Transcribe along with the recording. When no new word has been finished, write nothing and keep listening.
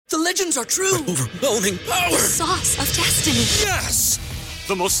The legends are true. Overwhelming power. Sauce of destiny. Yes!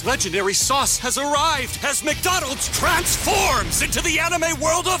 The most legendary sauce has arrived as McDonald's transforms into the anime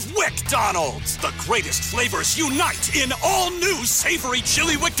world of WickDonald's. The greatest flavors unite in all new savory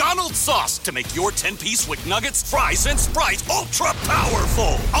chili McDonald's sauce to make your 10-piece Wick Nuggets, fries, and Sprite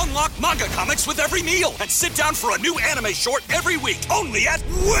ultra-powerful. Unlock manga comics with every meal and sit down for a new anime short every week only at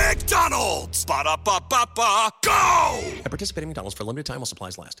WickDonald's. Ba-da-ba-ba-ba, go! At participating McDonald's for a limited time while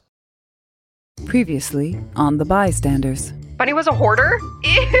supplies last. Previously on The Bystanders. Bunny was a hoarder?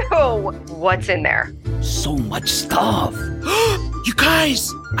 Ew! What's in there? So much stuff. You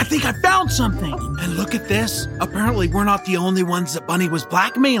guys, I think I found something. And look at this. Apparently we're not the only ones that Bunny was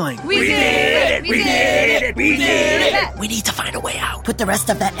blackmailing. We did it! We need to find a way out. Put the rest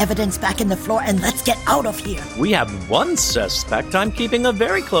of that evidence back in the floor and let's get out of here. We have one suspect I'm keeping a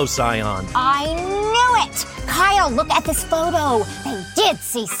very close eye on. I knew it! Kyle, look at this photo. They did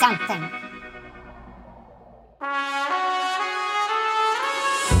see something.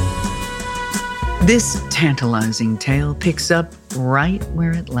 This tantalizing tale picks up right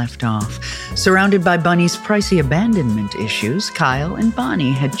where it left off. Surrounded by Bunny's pricey abandonment issues, Kyle and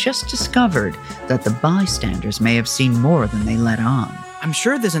Bonnie had just discovered that the bystanders may have seen more than they let on. I'm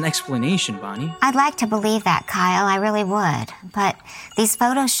sure there's an explanation, Bonnie. I'd like to believe that, Kyle. I really would. But these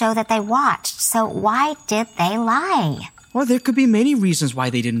photos show that they watched, so why did they lie? Well, there could be many reasons why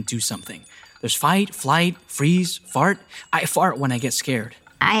they didn't do something. There's fight, flight, freeze, fart. I fart when I get scared.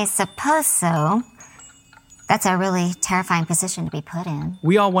 I suppose so. That's a really terrifying position to be put in.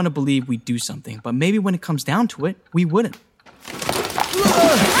 We all want to believe we'd do something, but maybe when it comes down to it, we wouldn't. Watch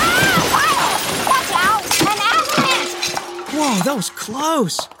out! An avalanche! Whoa, that was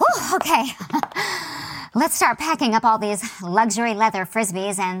close. Whew, okay. Let's start packing up all these luxury leather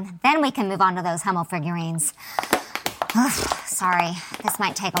frisbees, and then we can move on to those Hummel figurines. Sorry, this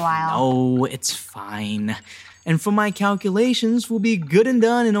might take a while. Oh, it's fine. And from my calculations, we'll be good and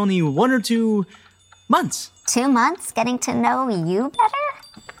done in only 1 or 2 months. 2 months getting to know you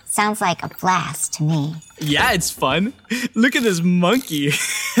better? Sounds like a blast to me. Yeah, it's fun. Look at this monkey.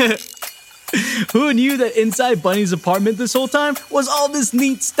 Who knew that inside Bunny's apartment this whole time was all this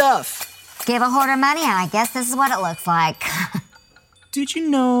neat stuff? Give a hoarder money, and I guess this is what it looks like. Did you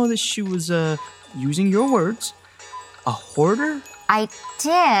know that she was, using your words, a hoarder? I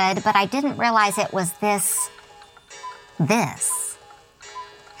did, but I didn't realize it was this.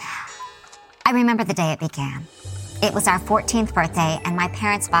 I remember the day it began. It was our 14th birthday, and my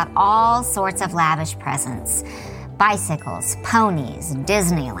parents bought all sorts of lavish presents. Bicycles, ponies,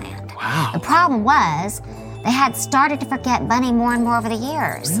 Disneyland. Wow. The problem was, they had started to forget Bunny more and more over the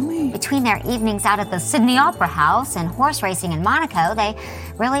years. Really? Between their evenings out at the Sydney Opera House and horse racing in Monaco, they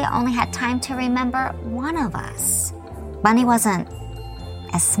really only had time to remember one of us. Bunny wasn't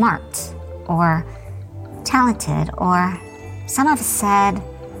as smart or talented or, some of us said,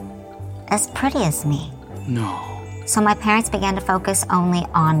 as pretty as me. No. So my parents began to focus only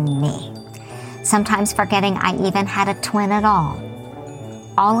on me, sometimes forgetting I even had a twin at all.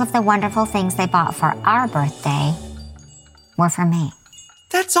 All of the wonderful things they bought for our birthday were for me.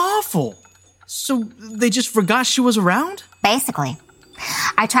 That's awful. So they just forgot she was around? Basically.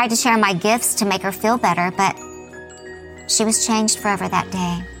 I tried to share my gifts to make her feel better, but she was changed forever that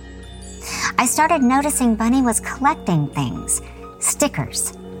day. I started noticing Bunny was collecting things,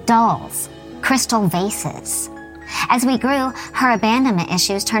 stickers, dolls, crystal vases. As we grew, her abandonment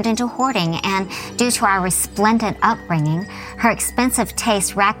issues turned into hoarding, and due to our resplendent upbringing, her expensive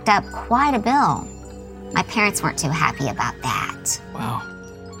taste racked up quite a bill. My parents weren't too happy about that. Wow.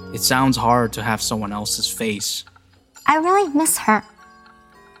 It sounds hard to have someone else's face. I really miss her.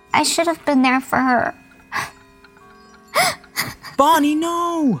 I should have been there for her. Bonnie,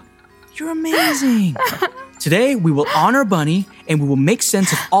 no! You're amazing. Today, we will honor Bunny, and we will make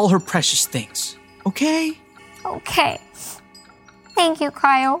sense of all her precious things. Okay? Okay. Thank you,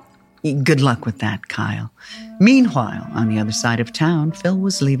 Kyle. Good luck with that, Kyle. Meanwhile, on the other side of town, Phil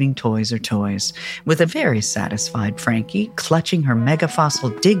was leaving Toys R Toys with a very satisfied Frankie clutching her Mega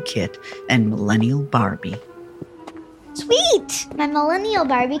Fossil dig kit and Millennial Barbie. Sweet! My Millennial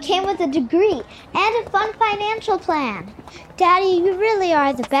Barbie came with a degree and a fun financial plan. Daddy, you really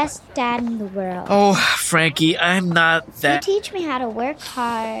are the best dad in the world. Oh, Frankie, I'm not that... You teach me how to work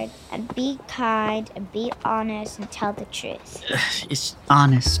hard and be kind and be honest and tell the truth. It's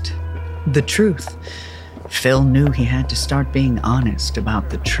honest. The truth. Phil knew he had to start being honest about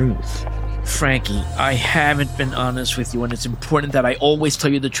the truth. Frankie, I haven't been honest with you, and it's important that I always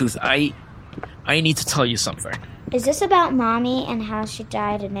tell you the truth. I need to tell you something. Is this about Mommy and how she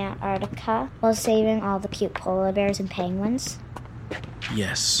died in Antarctica while saving all the cute polar bears and penguins?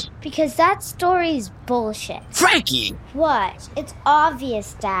 Yes. Because that story's bullshit. Frankie! What? It's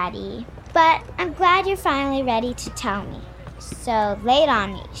obvious, Daddy. But I'm glad you're finally ready to tell me. So, late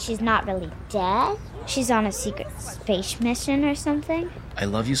on me, she's not really dead? She's on a secret space mission or something? I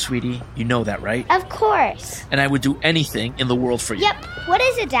love you, sweetie. You know that, right? Of course. And I would do anything in the world for you. Yep. What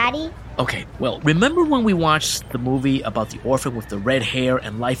is it, Daddy? Okay, well, remember when we watched the movie about the orphan with the red hair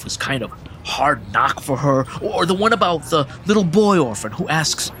and life was kind of hard knock for her? Or the one about the little boy orphan who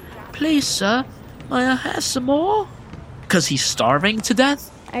asks, "Please, sir, may I have some more?" Because he's starving to death?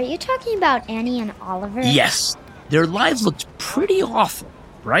 Are you talking about Annie and Oliver? Yes. Their lives looked pretty awful,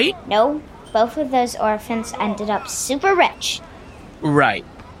 right? No. Both of those orphans ended up super rich. Right.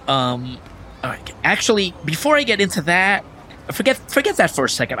 All right. Actually, before I get into that, forget that for a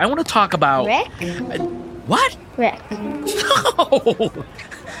second. I want to talk about... Rick? What? Rick. No!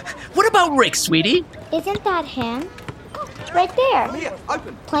 What about Rick, sweetie? Isn't that him? Right there.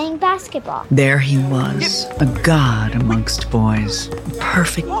 Playing basketball. There he was, a god amongst boys. A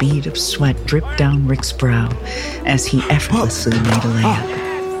perfect bead of sweat dripped down Rick's brow as he effortlessly made a layup.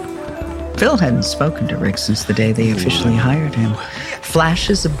 Phil hadn't spoken to Rick since the day they officially hired him.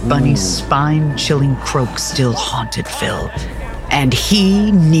 Flashes of Bunny's spine-chilling croak still haunted Phil. And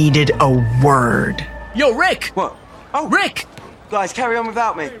he needed a word. Yo, Rick! What? Oh, Rick! Guys, carry on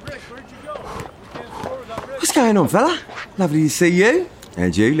without me. What's going on, fella? Lovely to see you.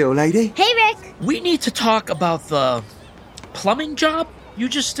 And you, little lady. Hey, Rick. We need to talk about the plumbing job you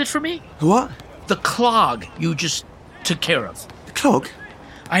just did for me. What? The clog you just took care of. The clog?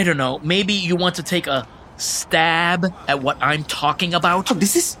 I don't know. Maybe you want to take a stab at what I'm talking about? Oh,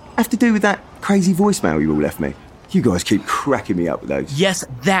 does this have to do with that crazy voicemail you all left me? You guys keep cracking me up with those. Yes,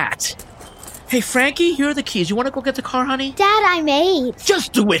 that. Hey, Frankie, here are the keys. You want to go get the car, honey? Dad, I'm 8.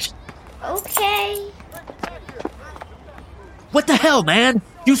 Just do it. Okay. What the hell, man?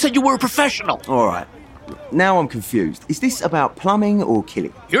 You said you were a professional. All right. Now I'm confused. Is this about plumbing or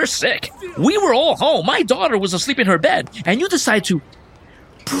killing? You're sick. We were all home. My daughter was asleep in her bed, and you decide to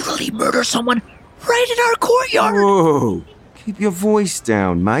brutally murder someone right in our courtyard. Whoa. Keep your voice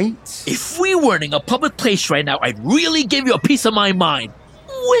down, mate. If we weren't in a public place right now, I'd really give you a piece of my mind.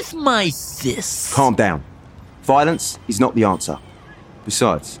 With my fists. Calm down. Violence is not the answer.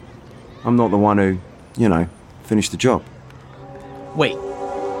 Besides, I'm not the one who, finished the job. Wait,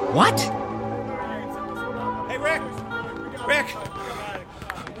 what? Hey, Rick! Rick!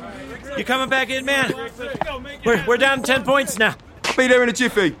 You coming back in, man? We're down 10 points now. Be there in a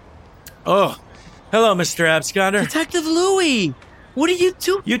jiffy. Oh, hello, Mr. Absconder. Detective Louie, what are you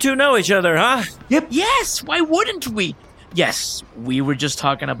two? You two know each other, huh? Yep. Yes, why wouldn't we? Yes, we were just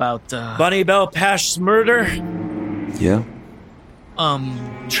talking about, Bunny Bell Pash's murder? Yeah.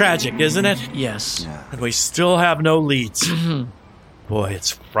 Tragic, isn't it? Yes. Yeah. And we still have no leads. Boy,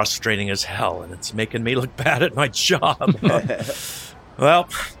 it's frustrating as hell, and it's making me look bad at my job. Well,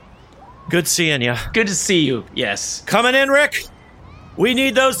 good seeing you. Good to see you, yes. Coming in, Rick? We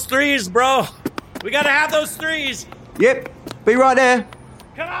need those threes, bro. We gotta have those threes. Yep. Be right there.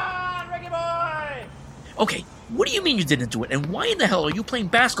 Come on, Ricky boy! Okay, what do you mean you didn't do it? And why in the hell are you playing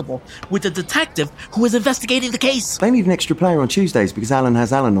basketball with the detective who is investigating the case? They need an extra player on Tuesdays because Alan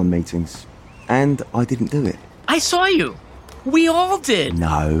has Al-Anon meetings. And I didn't do it. I saw you. We all did.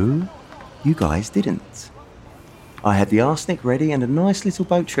 No, you guys didn't. I had the arsenic ready and a nice little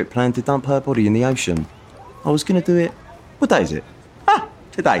boat trip planned to dump her body in the ocean. I was going to do it... What day is it?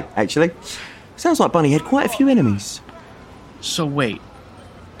 Today, actually. Sounds like Bunny had quite a few enemies. So wait,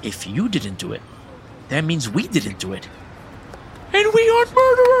 if you didn't do it, that means we didn't do it. And we aren't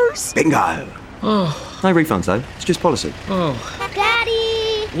murderers! Bingo! Oh. No refunds, though. It's just policy. Oh.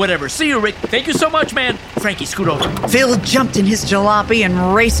 Daddy! Whatever. See you, Rick. Thank you so much, man. Frankie, scoot over. Phil jumped in his jalopy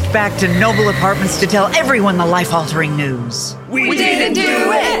and raced back to Noble Apartments to tell everyone the life-altering news. We didn't do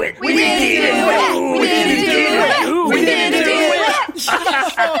it! We didn't do it! We didn't do it! We didn't do it!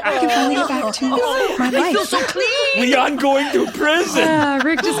 I can finally get back to my life. I feel so clean! Leon going to prison!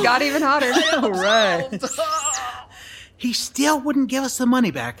 Rick just got even hotter. All right. He still wouldn't give us the money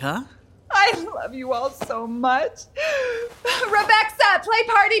back, huh? I love you all so much. Rebecca, play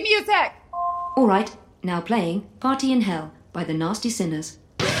party music. All right, now playing Party in Hell by the Nasty Sinners.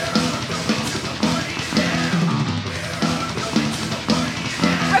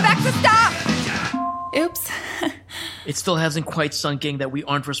 Rebecca, stop! Oops. It still hasn't quite sunk in that we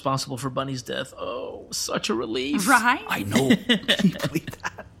aren't responsible for Bunny's death. Oh, such a relief. Right? I know. Can you believe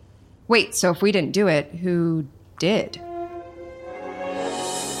that? Wait, so if we didn't do it, who did?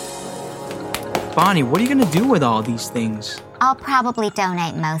 Bonnie, what are you going to do with all these things? I'll probably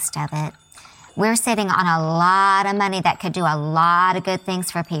donate most of it. We're sitting on a lot of money that could do a lot of good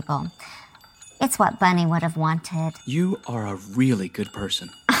things for people. It's what Bunny would have wanted. You are a really good person.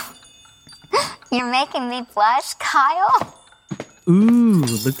 You're making me blush, Kyle. Ooh,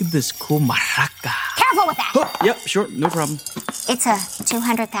 look at this cool maraca. Careful with that. Oh, yep, sure, no problem. It's a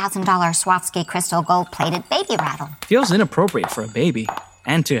 $200,000 Swarovski crystal gold-plated baby rattle. Feels inappropriate for a baby.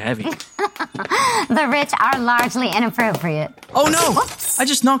 And too heavy. The rich are largely inappropriate. Oh no! Whoops. I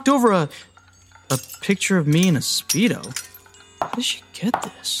just knocked over a picture of me in a Speedo. How did she get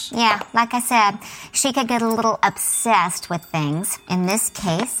this? Yeah, like I said, she could get a little obsessed with things. In this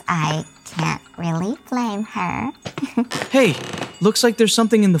case, I can't really blame her. Hey, looks like there's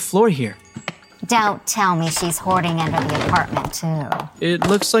something in the floor here. Don't tell me she's hoarding under the apartment, too. It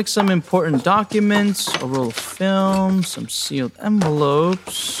looks like some important documents, a roll of film, some sealed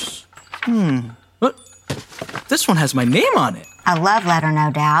envelopes. What? This one has my name on it. A love letter,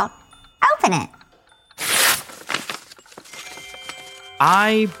 no doubt. Open it.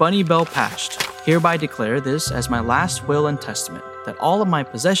 I, Bunny Bell Pashed, hereby declare this as my last will and testament, that all of my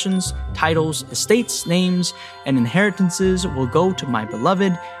possessions, titles, estates, names, and inheritances will go to my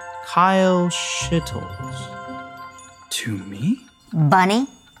beloved Kyle Shittles. To me? Bunny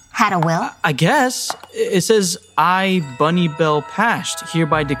had a will? I guess. It says, I, Bunny Bell Pashed,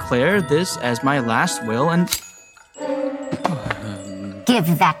 hereby declare this as my last will and...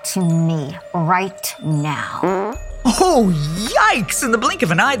 Give that to me right now. Oh, yikes! In the blink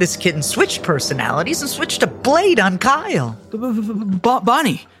of an eye, this kitten switched personalities and switched to Blade on Kyle.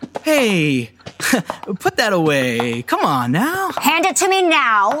 Bonnie, hey, put that away. Come on now. Hand it to me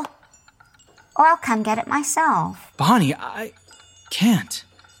now, or I'll come get it myself. Bonnie, I can't.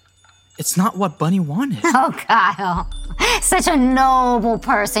 It's not what Bunny wanted. Oh, Kyle. Such a noble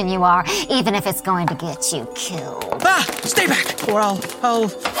person you are, even if it's going to get you killed. Stay back, or I'll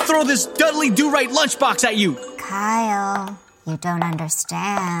throw this Dudley Do-Right lunchbox at you. Kyle, you don't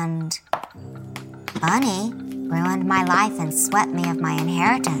understand. Bunny ruined my life and swept me of my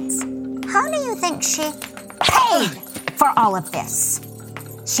inheritance. How do you think she paid for all of this?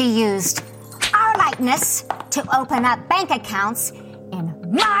 She used our likeness to open up bank accounts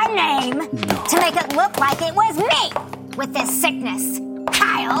in my name to make it look like it was me with this sickness.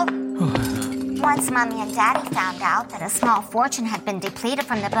 Kyle! Once Mommy and Daddy found out that a small fortune had been depleted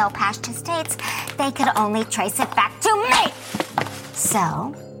from the Bell Pashed estates, they could only trace it back to me.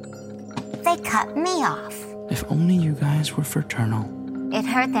 So, they cut me off. If only you guys were fraternal. It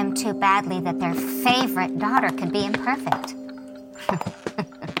hurt them too badly that their favorite daughter could be imperfect.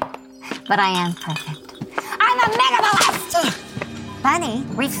 But I am perfect. I'm a minimalist! Bunny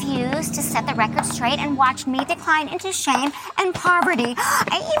refused to set the record straight and watched me decline into shame and poverty.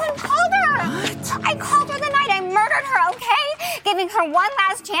 I even called her. What? I called her the night I murdered her, okay? Giving her one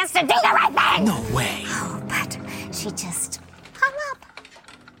last chance to do the right thing. No way. Oh, but she just hung up.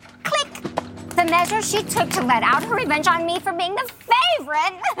 Click. The measure she took to let out her revenge on me for being the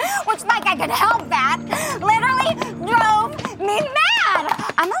favorite, which, like I could help that, literally drove me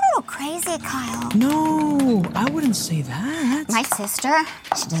mad. I'm a little crazy, Kyle. No, I wouldn't say that. My sister,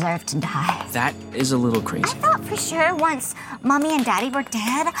 she deserved to die. That is a little crazy. I thought for sure once Mommy and Daddy were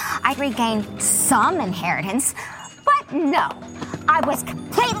dead, I'd regain some inheritance. But no, I was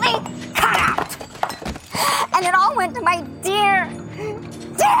completely cut out. And it all went to my dear,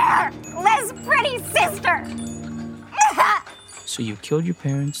 less pretty sister. So you killed your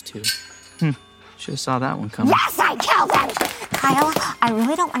parents too. Should have saw that one coming. Yes, I killed them! Kyle, I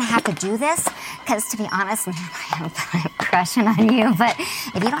really don't want to have to do this, because to be honest, man, I am crushing on you, but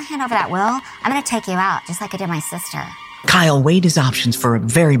if you don't hand over that will, I'm going to take you out, just like I did my sister. Kyle weighed his options for a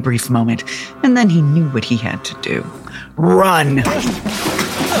very brief moment, and then he knew what he had to do. Run! Help!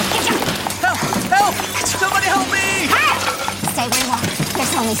 Somebody help me! Hey! Stay where you are.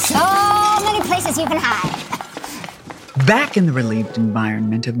 There's only so many places you can hide. Back in the relieved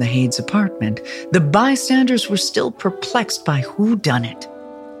environment of the Hades apartment, the bystanders were still perplexed by whodunit.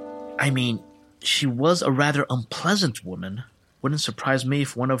 I mean, she was a rather unpleasant woman. Wouldn't surprise me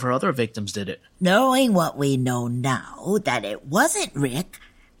if one of her other victims did it. Knowing what we know now, that it wasn't Rick,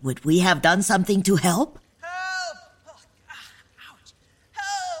 would we have done something to help? Help! Oh, ouch!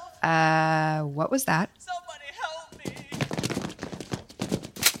 Help! What was that? Somebody help me!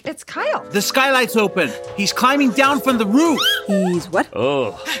 It's Kyle. The skylight's open. He's climbing down from the roof. He's what?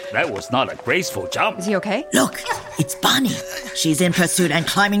 Oh, that was not a graceful jump. Is he okay? Look, it's Bonnie. She's in pursuit and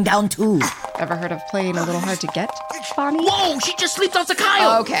climbing down too. Ever heard of playing a little hard to get, Bonnie? Whoa, she just leaped onto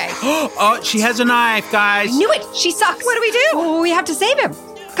Kyle. Okay. Oh, she has a knife, guys. I knew it. She sucks. What do we do? Oh, we have to save him.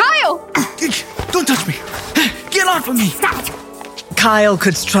 Kyle! Don't touch me. Get off of me. Stop it. Kyle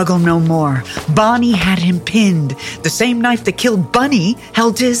could struggle no more. Bonnie had him pinned. The same knife that killed Bunny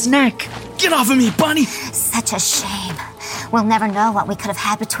held to his neck. Get off of me, Bunny! Such a shame. We'll never know what we could have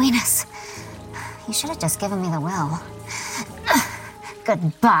had between us. You should have just given me the will.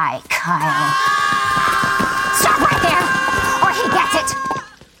 Goodbye, Kyle. Stop right there, or he gets it.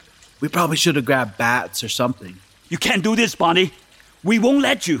 We probably should have grabbed bats or something. You can't do this, Bonnie. We won't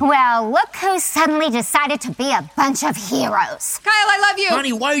let you. Well, look who suddenly decided to be a bunch of heroes. Kyle, I love you.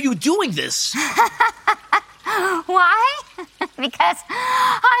 Bonnie, why are you doing this? Why? Because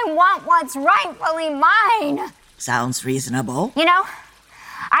I want what's rightfully mine. Sounds reasonable. You know,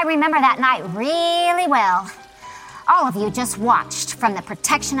 I remember that night really well. All of you just watched from the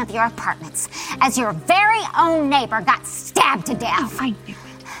protection of your apartments as your very own neighbor got stabbed to death. I knew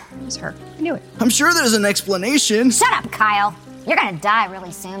it. It was her. I knew it. I'm sure there's an explanation. Shut up, Kyle. You're gonna die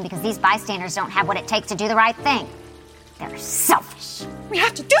really soon because these bystanders don't have what it takes to do the right thing. They're selfish. We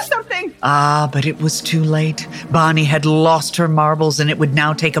have to do something. Ah, but it was too late. Bonnie had lost her marbles, and it would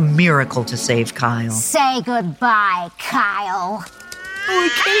now take a miracle to save Kyle. Say goodbye, Kyle.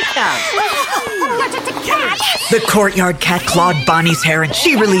 Allergic to cats. The courtyard cat clawed Bonnie's hair, and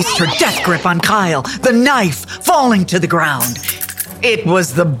she released her death grip on Kyle, the knife falling to the ground. It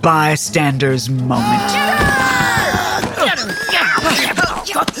was the bystander's moment.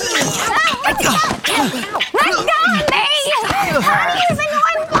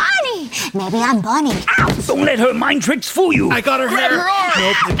 Maybe I'm Bunny. Ow! Don't let her mind tricks fool you. I got her hair.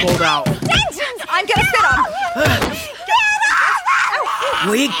 Nope, it pulled out. I'm gonna sit up.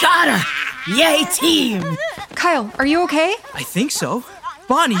 We got her. Yay, team. Kyle, are you okay? I think so.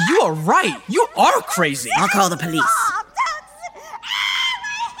 Bonnie, you are right. You are crazy. I'll call the police.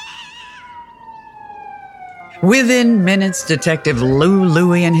 Within minutes, Detective Lou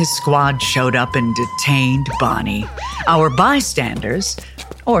Louie and his squad showed up and detained Bonnie. Our bystanders,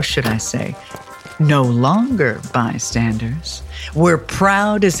 or should I say, no longer bystanders, were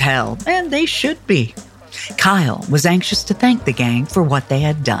proud as hell, and they should be. Kyle was anxious to thank the gang for what they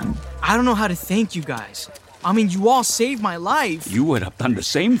had done. I don't know how to thank you guys. I mean, you all saved my life. You would have done the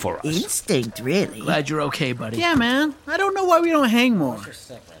same for us. Instinct, really. Glad you're okay, buddy. Yeah, man. I don't know why we don't hang more.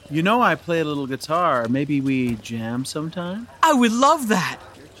 You know I play a little guitar. Maybe we jam sometime? I would love that.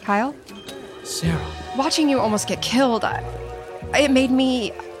 Kyle? Sarah. Watching you almost get killed, it made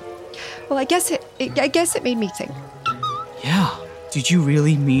me... Well, I guess it made me think. Yeah. Did you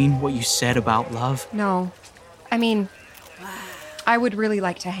really mean what you said about love? No. I mean, I would really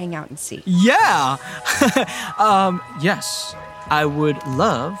like to hang out and see. Yeah. Yes. I would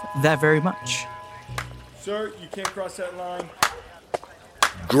love that very much. Sir, you can't cross that line.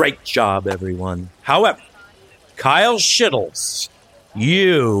 Great job, everyone. However, Kyle Shittles,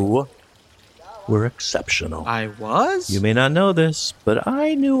 you were exceptional. I was? You may not know this, but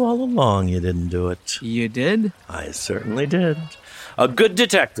I knew all along you didn't do it. You did? I certainly did. A good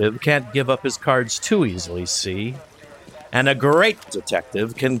detective can't give up his cards too easily, see? And a great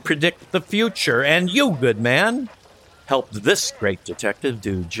detective can predict the future, and you, good man, helped this great detective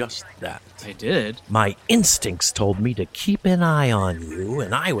do just that. I did. My instincts told me to keep an eye on you,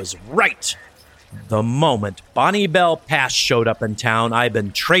 and I was right. The moment Bonnie Bell Pash showed up in town, I've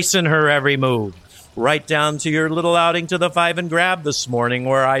been tracing her every move. Right down to your little outing to the Five and Grab this morning,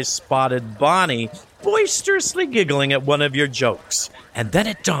 where I spotted Bonnie boisterously giggling at one of your jokes. And then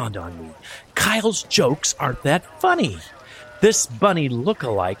it dawned on me, Kyle's jokes aren't that funny. This Bunny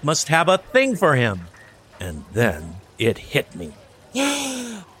look-alike must have a thing for him. And then it hit me.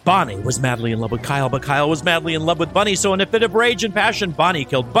 Bonnie was madly in love with Kyle, but Kyle was madly in love with Bunny, so in a fit of rage and passion, Bonnie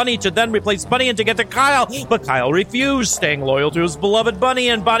killed Bunny to then replace Bunny and to get to Kyle. But Kyle refused, staying loyal to his beloved Bunny,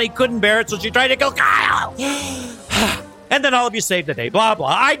 and Bonnie couldn't bear it, so she tried to kill Kyle. And then all of you saved the day, blah, blah.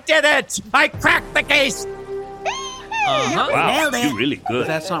 I did it! I cracked the case! Wow, you're really good.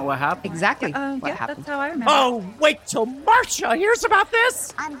 That's not what happened. Exactly what happened. That's how I remember. Oh, wait till Marcia hears about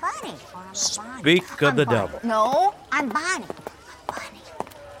this! I'm Bunny. Speak of the devil. No, I'm Bonnie.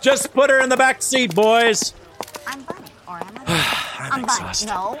 Just put her in the back seat, boys. I'm Bunny, or am I? I'm exhausted.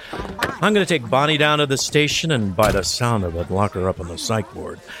 No, I'm Bonnie. I'm going to take Bonnie down to the station and, by the sound of it, lock her up on the psych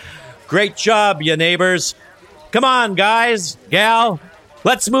ward. Great job, you neighbors. Come on, guys, gal.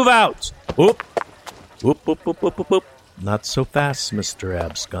 Let's move out. Whoop. Whoop, whoop, whoop, whoop, whoop, whoop. Not so fast, Mr.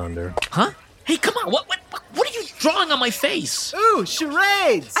 Absconder. Huh? Hey, come on. What are you drawing on my face? Ooh,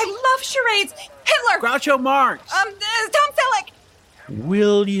 charades. I love charades. Hitler. Groucho Marx. Tom Selleck.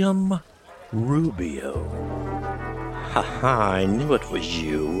 William Rubio. Ha-ha, I knew it was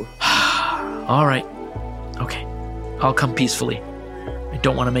you. All right. Okay. I'll come peacefully. I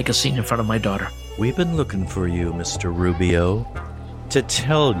don't want to make a scene in front of my daughter. We've been looking for you, Mr. Rubio. to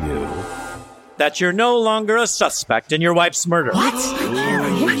tell you that you're no longer a suspect in your wife's murder. What?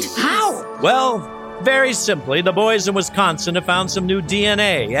 How? Well, very simply, the boys in Wisconsin have found some new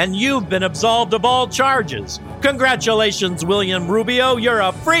DNA, and you've been absolved of all charges. Congratulations, William Rubio. You're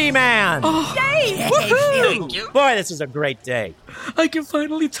a free man. Oh, yay! Thank you. Boy, this is a great day. I can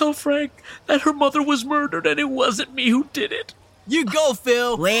finally tell Frank that her mother was murdered and it wasn't me who did it. You go,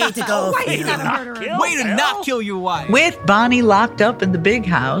 Phil. Way to go, Why Phil. is that a murderer? Way to not kill your wife. With Bonnie locked up in the big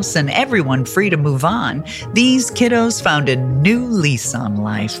house and everyone free to move on, these kiddos found a new lease on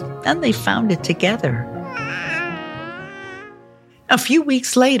life, and they found it together. A few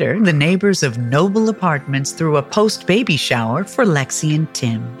weeks later, the neighbors of Noble Apartments threw a post-baby shower for Lexi and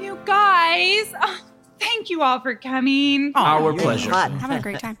Tim. You guys, thank you all for coming. Our pleasure. Having a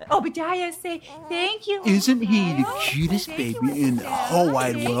great time. Obadiah, say thank you. Isn't he the cutest baby in the whole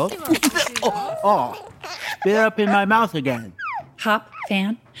wide world? Spit up in my mouth again. Hop,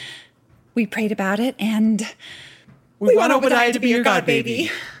 Fan, we prayed about it, and we want Obadiah to be your god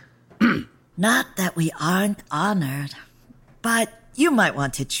baby. Not that we aren't honored, but you might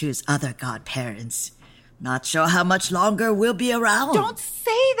want to choose other godparents. Not sure how much longer we'll be around. Don't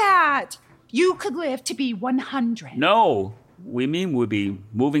say that. You could live to be 100. No, we mean we'll be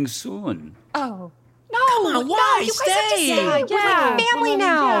moving soon. Oh. No, Come on, why? No, you guys have to Stay. stay. We're like family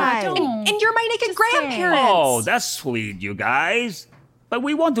now. Don't. And you're my naked grandparents. Oh, that's sweet, you guys. But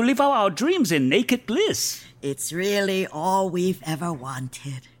we want to live out our dreams in naked bliss. It's really all we've ever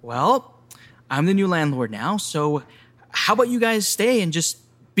wanted. Well, I'm the new landlord now, so how about you guys stay and just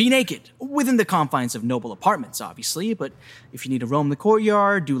be naked? Within the confines of Noble Apartments, obviously, but if you need to roam the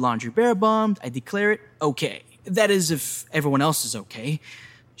courtyard, do laundry bare bummed, I declare it okay. That is, if everyone else is okay.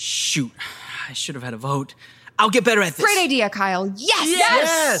 Shoot, I should have had a vote. I'll get better at this. Great idea, Kyle. Yes!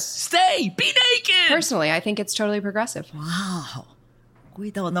 Yes! Stay! Be naked! Personally, I think it's totally progressive. Wow. We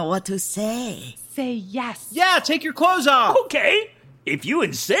don't know what to say. Say yes. Yeah, take your clothes off. Okay, if you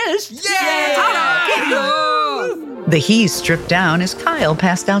insist. The He's stripped down as Kyle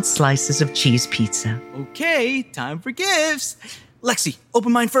passed out slices of cheese pizza. Okay, time for gifts. Lexi,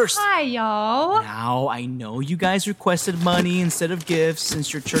 open mine first. Hi, y'all. Now, I know you guys requested money instead of gifts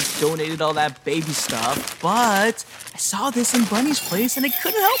since your church donated all that baby stuff, but I saw this in Bunny's place and I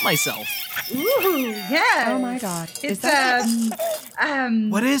couldn't help myself. Ooh, yes. Oh my God. It's,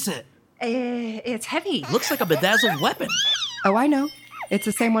 What is it? it's heavy. Looks like a bedazzled weapon. Oh, I know. It's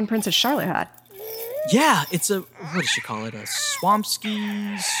the same one Princess Charlotte had. Yeah, it's a, what does she call it? A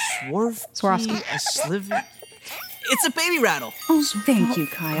Swampski, Swarovski. a Sliv... It's a baby rattle. Oh, thank you,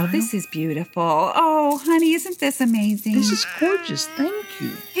 Kyle. This is beautiful. Oh, honey, isn't this amazing? This is gorgeous. Thank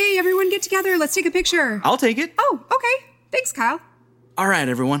you. Hey, everyone get together. Let's take a picture. I'll take it. Oh, okay. Thanks, Kyle. All right,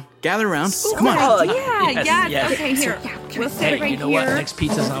 everyone. Gather around. Come on. Oh, yeah. Yes. Okay, here. We'll sit Hey, right you know here. what? Next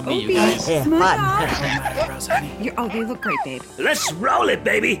pizza's on me, you guys. Smooth off. Oh, they look great, babe. Let's roll it,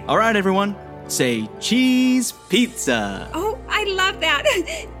 baby. All right, everyone. Say cheese pizza. Oh, I love that.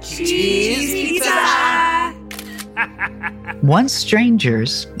 Cheese pizza. Once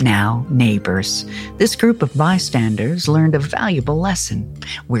strangers, now neighbors, this group of bystanders learned a valuable lesson.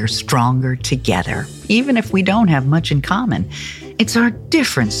 We're stronger together, even if we don't have much in common. It's our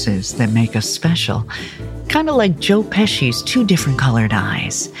differences that make us special. Kind of like Joe Pesci's two different colored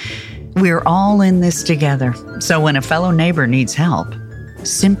eyes. We're all in this together, so when a fellow neighbor needs help,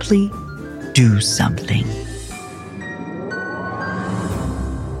 simply do something.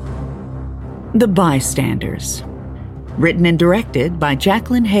 The Bystanders. Written and directed by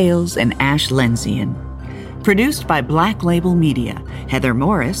Jacqueline Hales and Ash Lenzian. Produced by Black Label Media. Heather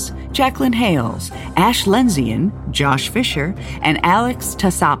Morris, Jacqueline Hales, Ash Lenzian, Josh Fisher, and Alex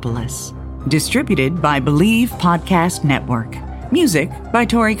Tassopoulos. Distributed by Believe Podcast Network. Music by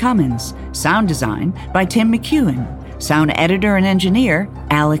Tori Cummins. Sound design by Tim McEwen. Sound editor and engineer,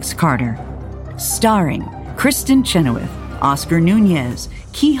 Alex Carter. Starring Kristen Chenoweth, Oscar Nunez,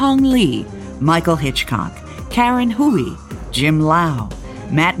 Ki-Hong Lee, Michael Hitchcock, Karen Hui, Jim Lau,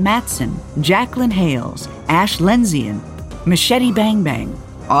 Matt Matson, Jacqueline Hales, Ash Lenzian, Machete Bang Bang,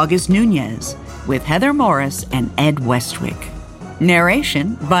 August Nunez, with Heather Morris and Ed Westwick.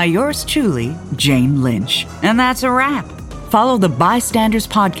 Narration by yours truly, Jane Lynch. And that's a wrap. Follow the Bystanders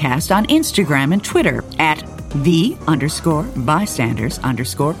podcast on Instagram and Twitter at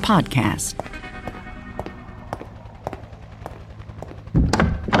 _bystanders_podcast.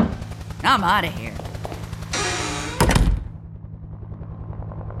 I'm out of here.